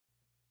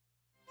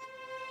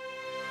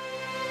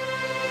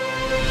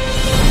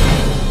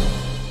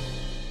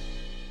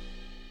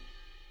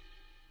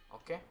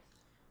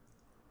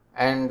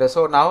And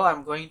so now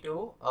I'm going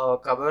to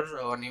cover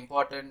an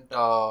important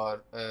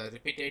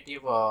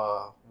repetitive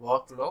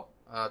workflow,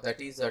 that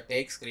is a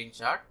take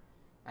screenshot.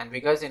 And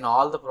because in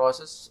all the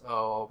process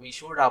we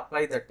should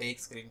apply the take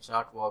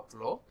screenshot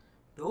workflow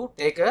to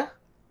take a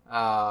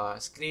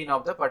screen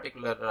of the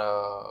particular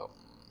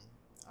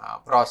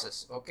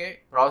process. Okay,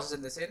 process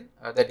in the sense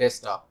the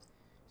desktop.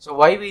 So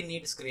why we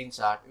need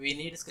screenshot? We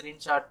need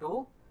screenshot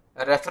to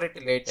refer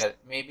it later.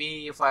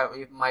 Maybe if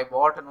my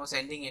bot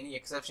sending any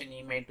exception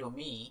email to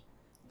me,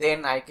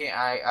 then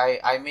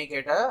I may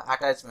get a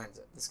attachment,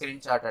 the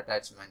screenshot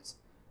attachments.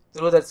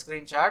 Through that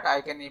screenshot I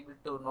can able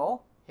to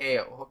know, hey,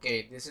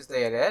 okay, this is the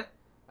error,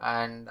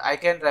 and I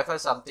can refer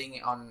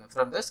something on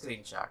from the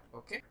screenshot.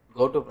 Okay,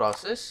 go to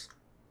process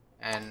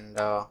and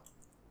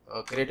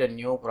create a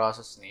new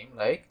process name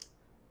like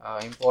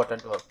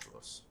important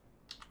workflows.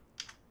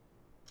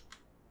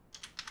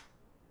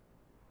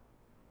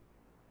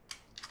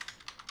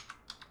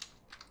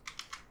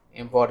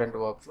 Important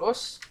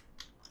workflows.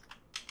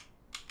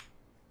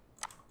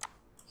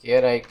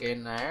 Here I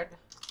can add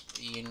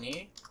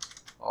init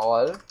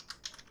all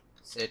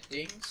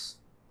settings.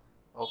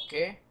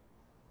 Okay,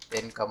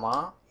 then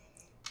comma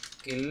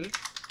kill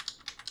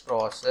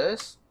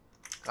process,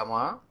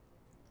 comma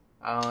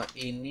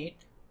init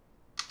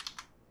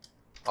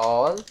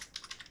all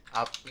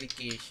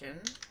application,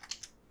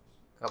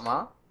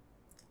 comma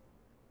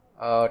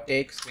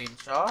take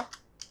screenshot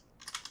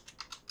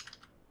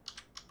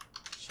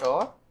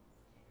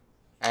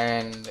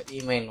and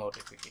email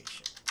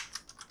notification.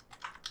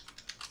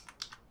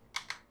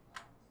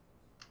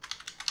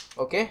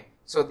 Okay,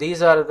 so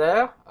these are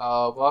the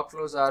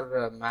workflows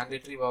are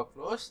mandatory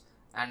workflows,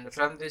 and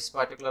from this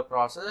particular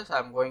process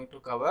I'm going to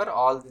cover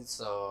all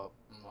this.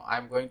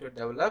 I'm going to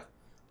develop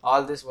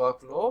all this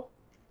workflow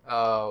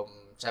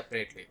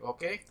separately.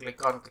 Okay,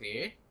 click on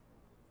create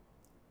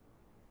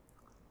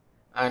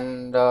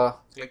and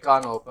click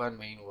on open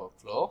main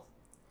workflow.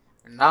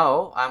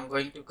 Now I'm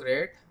going to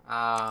create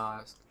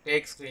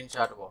take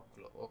screenshot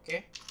workflow.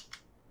 Okay,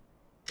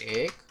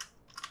 take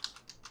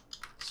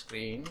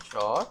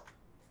screenshot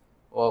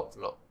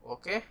workflow.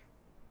 Okay,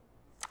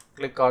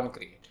 click on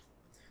create.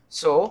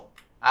 So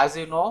as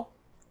you know,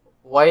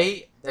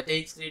 why the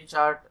take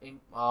screenshot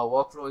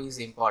workflow is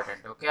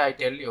important. Okay, I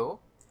tell you.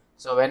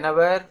 So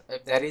whenever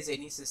if there is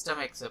any system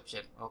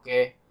exception,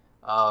 okay,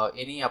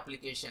 any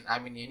application,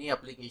 any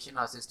application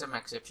or system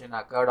exception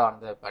occurred on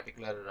the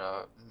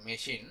particular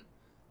machine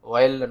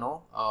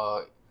while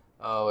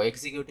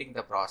executing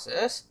the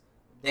process,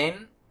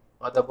 then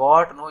the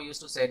bot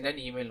used to send an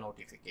email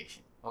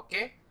notification.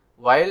 Okay,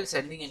 while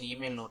sending an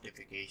email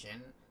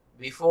notification,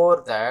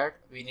 before that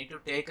we need to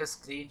take a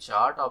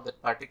screenshot of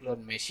that particular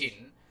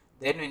machine,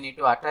 then we need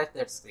to attach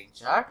that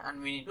screenshot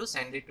and we need to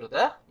send it to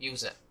the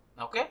user.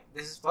 Okay,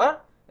 this is for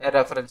a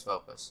reference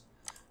purpose.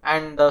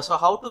 And so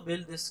how to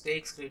build this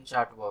take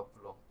screenshot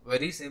workflow?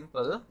 Very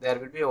simple. There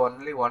will be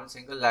only one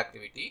single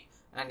activity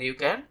and you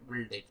can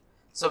build it.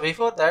 So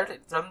before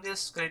that, from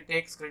this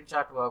take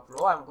screenshot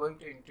workflow, I'm going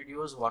to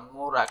introduce one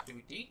more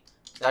activity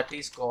that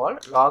is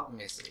called log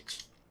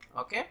message.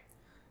 Okay,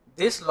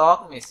 this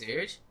log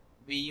message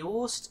we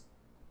used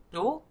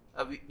to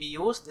we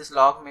use this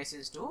log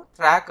message to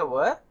track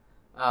our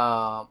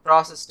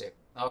process step.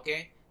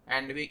 Okay,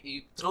 and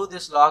through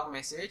this log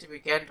message we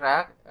can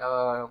track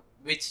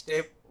which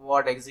step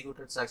what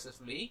executed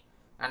successfully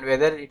and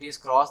whether it is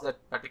crossed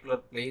that particular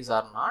place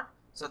or not.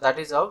 So that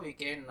is how we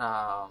can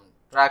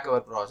track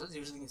our process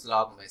using this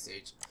log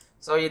message.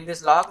 So in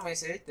this log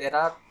message there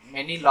are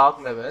many log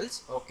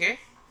levels. Okay,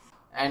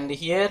 and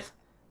here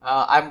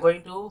I'm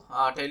going to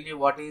tell you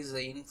what is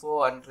the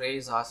info and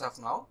trace as of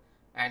now,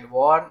 and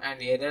warn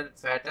and error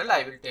fatal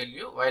I will tell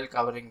you while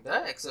covering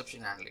the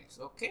exception handlings.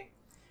 Okay,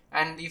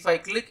 and if I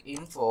click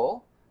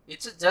info,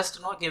 it's just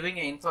giving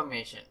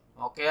information.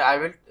 Okay, I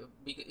will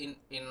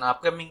in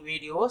upcoming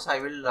videos I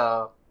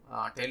will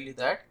tell you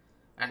that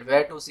and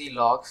where to see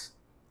logs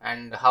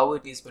and how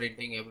it is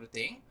printing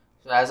everything.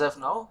 So as of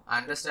now,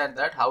 understand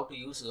that how to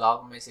use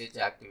log message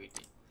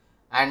activity.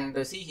 And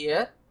see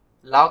here,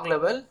 log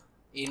level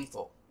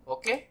info.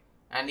 Okay,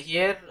 and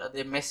here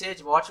the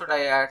message, what should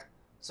I add?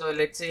 So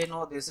let's say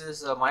this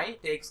is my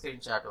take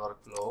screenshot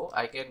workflow.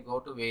 I can go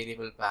to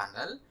variable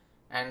panel,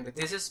 and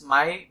this is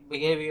my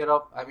behavior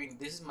of,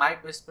 this is my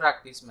best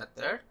practice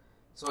method.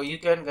 So you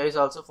can guys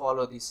also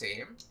follow the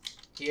same.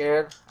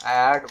 Here I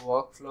add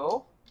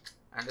workflow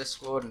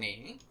underscore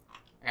name,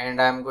 and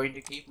I'm going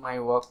to keep my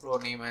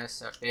workflow name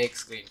as take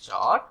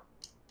screenshot.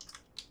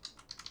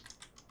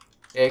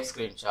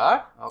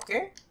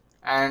 Okay,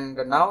 and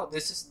now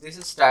this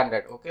is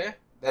standard. Okay,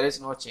 there is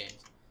no change.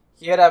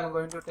 Here I'm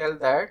going to tell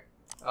that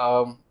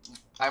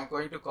I'm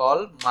going to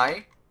call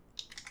my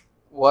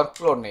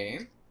workflow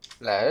name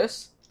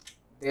plus,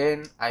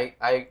 then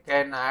I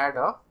can add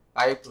a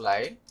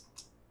pipeline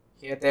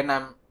here, then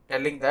I'm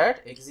telling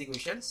that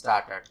execution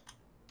started.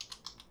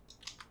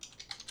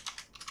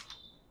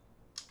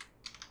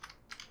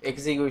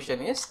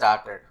 Execution is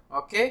started.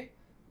 Okay,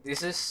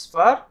 this is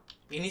for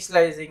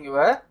initializing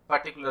your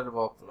particular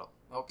workflow.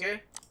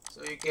 Okay,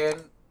 so you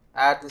can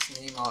add this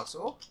name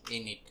also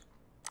in it.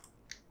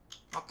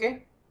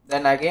 Okay,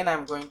 then again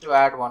I'm going to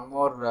add one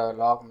more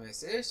log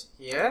message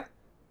here.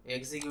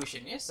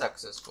 Execution is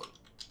successful.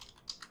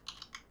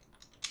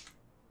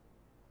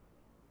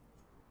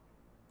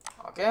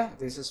 Okay,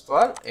 this is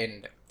for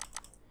end.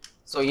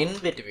 So in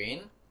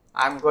between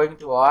I'm going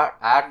to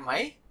add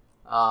my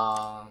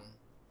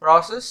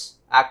process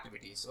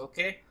activities.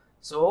 Okay,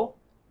 so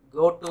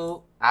go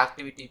to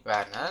activity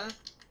panel,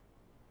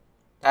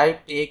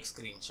 type take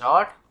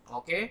screenshot.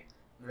 Okay,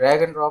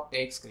 drag and drop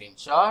take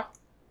screenshot,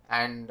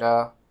 and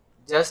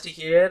just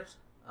here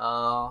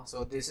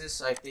so this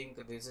is, I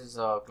think this is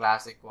a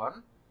classic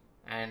one,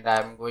 and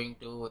I'm going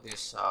to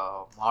this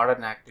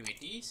modern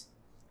activities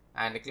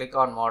and click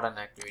on modern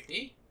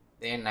activity,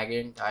 then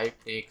again type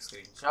take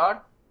screenshot.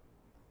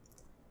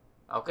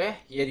 Okay,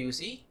 here you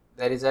see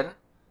there is an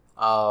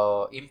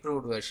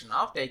improved version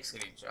of take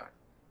screenshot.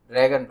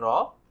 Drag and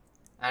drop,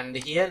 and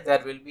here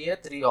there will be a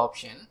 3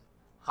 option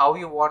how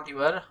you want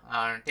your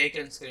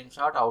taken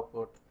screenshot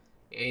output.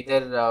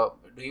 Either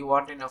do you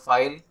want in a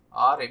file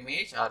or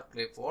image or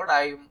clipboard.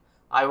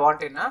 I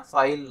want in a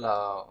file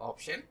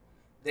option.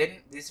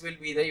 Then this will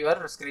be your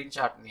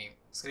screenshot name,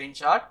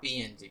 screenshot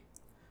PNG.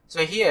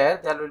 So here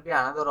there will be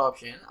another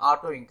option,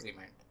 auto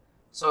increment.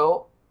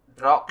 So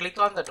click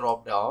on the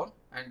drop down,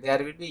 and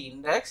there will be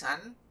index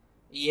and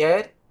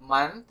year,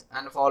 month,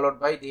 and followed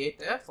by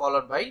date,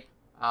 followed by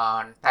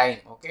time.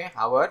 Okay,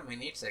 hour,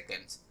 minute,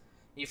 seconds.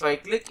 If I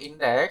click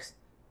index,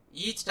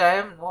 each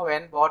time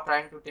when bot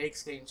trying to take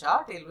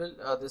screenshot, it will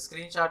the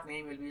screenshot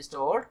name will be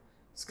stored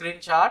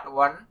screenshot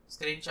 1,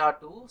 screenshot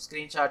 2,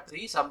 screenshot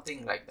 3,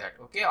 something like that.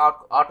 Okay,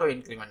 auto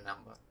increment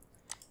number.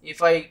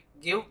 If I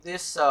give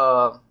this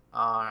time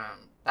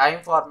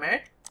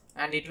format,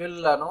 and it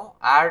will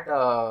add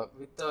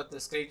with the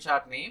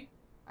screenshot name,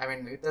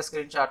 with the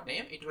screenshot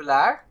name, it will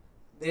add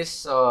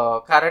this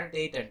current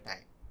date and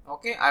time.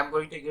 Okay, I'm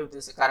going to give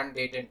this current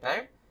date and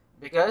time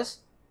because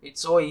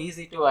it's so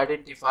easy to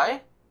identify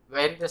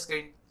when the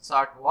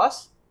screenshot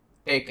was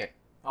taken.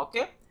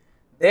 Okay,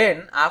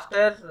 then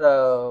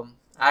after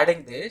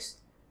adding this,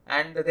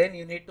 and then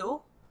you need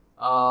to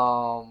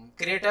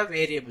create a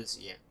variables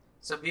here.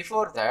 So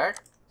before that,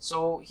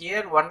 so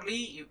here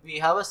only we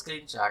have a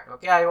screenshot.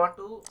 Okay, I want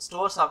to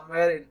store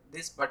somewhere in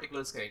this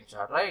particular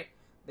screenshot, right?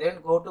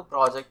 Then go to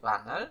project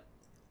panel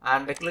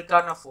and click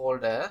on a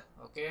folder.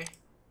 Okay,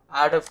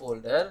 add a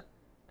folder,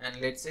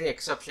 and let's say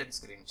exception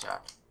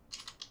screenshot,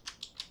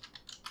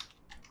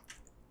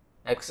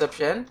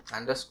 exception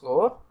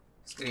underscore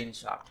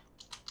screenshot.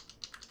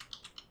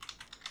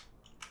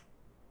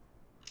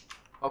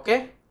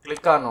 Okay,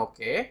 click on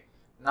OK.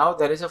 Now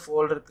there is a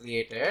folder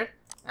created,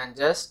 and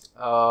just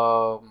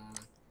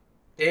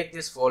take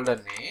this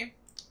folder name.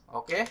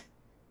 Okay,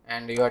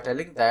 and you are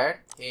telling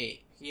that,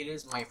 hey, here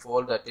is my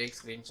folder, take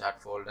screenshot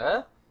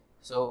folder.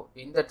 So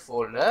in that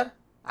folder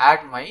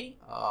add my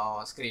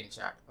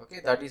screenshot. Okay,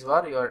 that is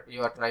what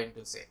you are trying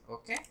to say.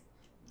 Okay,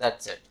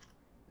 that's it.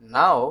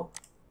 Now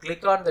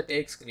click on the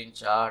take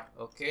screenshot.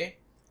 Okay,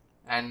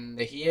 and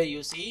here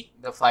you see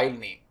the file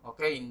name.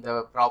 Okay, in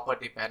the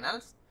property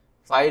panel,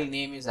 file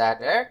name is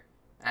added,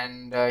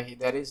 and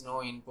there is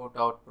no input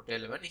output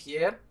element.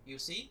 Here you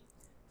see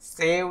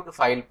saved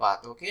file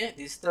path. Okay,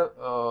 this is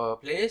the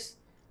place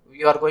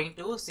you are going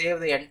to save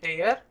the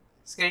entire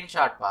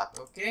screenshot path.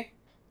 Okay,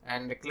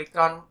 and click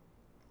on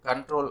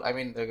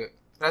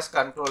press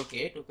Ctrl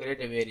K to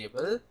create a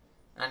variable,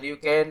 and you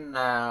can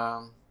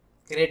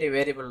create a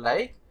variable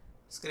like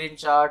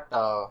screenshot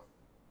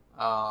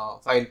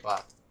file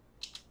path.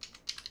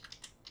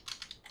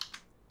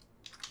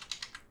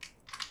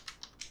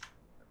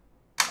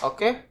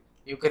 Okay,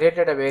 you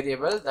created a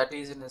variable that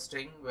is in a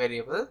string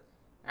variable,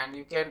 and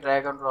you can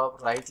drag and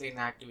drop right line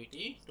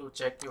activity to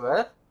check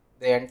the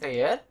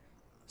entire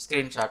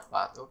screenshot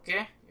path.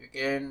 Okay, you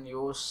can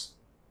use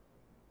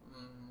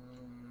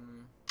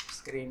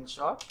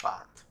screenshot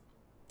path.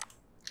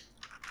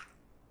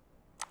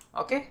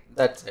 Okay,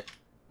 that's it.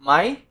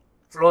 My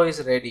flow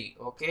is ready.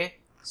 Okay,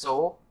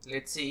 so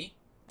let's see.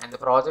 And the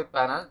project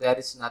panel, there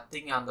is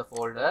nothing on the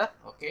folder.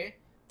 Okay,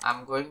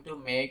 I'm going to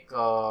make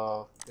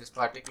this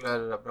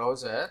particular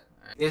browser.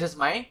 This is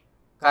my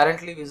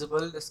currently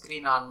visible the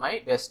screen on my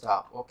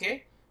desktop.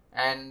 Okay,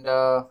 and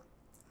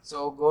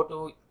so go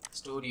to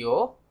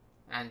studio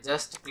and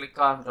just click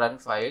on run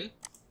file.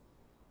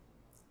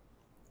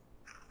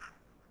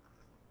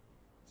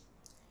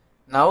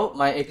 Now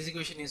my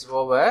execution is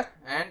over,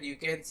 and you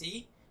can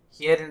see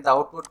here in the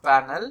output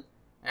panel,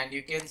 and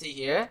you can see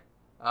here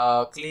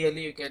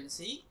clearly you can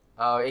see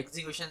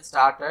execution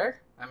started.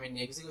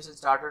 Execution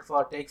started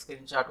for take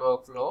screenshot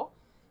workflow.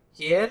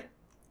 Here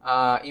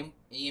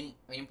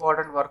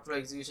important workflow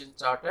execution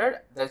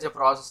started. There's a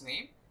process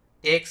name,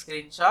 take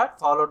screenshot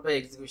followed by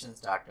execution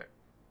started.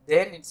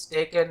 Then it's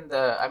taken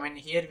the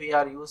here we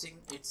are using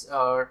it's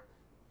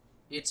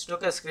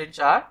took a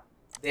screenshot.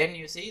 Then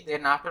you see,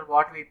 then after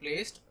what we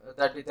placed,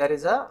 that there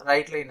is a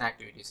right line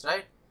activities,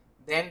 right?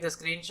 Then the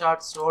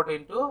screenshot stored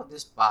into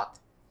this path,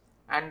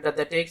 and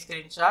the take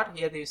screenshot,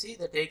 here you see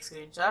the take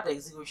screenshot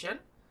execution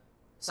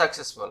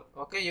successful.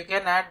 Okay, you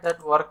can add that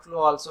workflow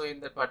also in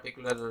that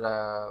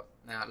particular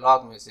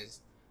log message.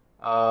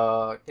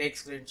 Take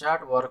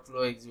screenshot,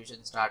 workflow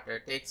execution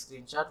started, take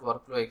screenshot,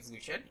 workflow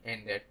execution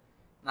ended.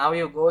 Now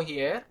you go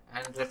here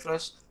and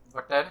refresh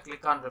button,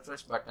 click on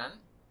refresh button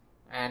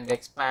and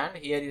expand.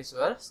 Here is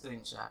your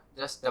screenshot.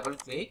 Just double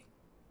click.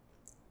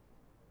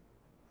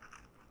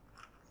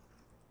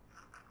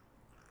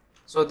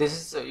 So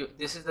this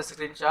is the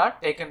screenshot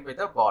taken by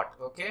the bot.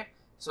 Okay,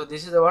 so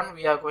this is the one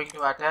we are going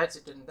to attach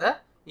it in the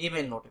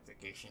email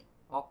notification.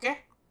 Okay.